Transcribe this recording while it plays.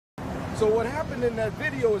So what happened in that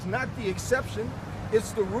video is not the exception,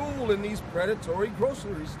 it's the rule in these predatory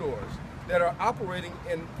grocery stores that are operating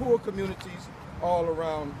in poor communities all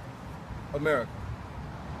around America.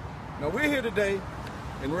 Now we're here today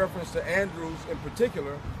in reference to Andrews in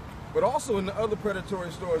particular, but also in the other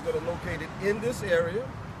predatory stores that are located in this area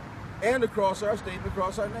and across our state and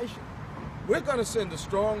across our nation. We're going to send a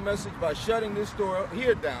strong message by shutting this store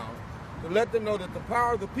here down to let them know that the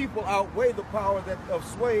power of the people outweigh the power of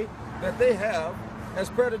sway that they have as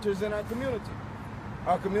predators in our community.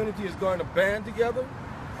 Our community is going to band together,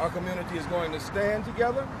 our community is going to stand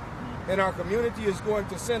together, and our community is going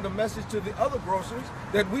to send a message to the other grocers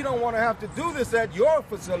that we don't want to have to do this at your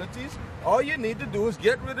facilities. All you need to do is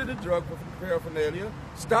get rid of the drug paraphernalia,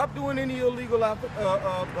 stop doing any illegal activity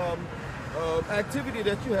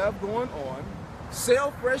that you have going on,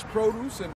 sell fresh produce and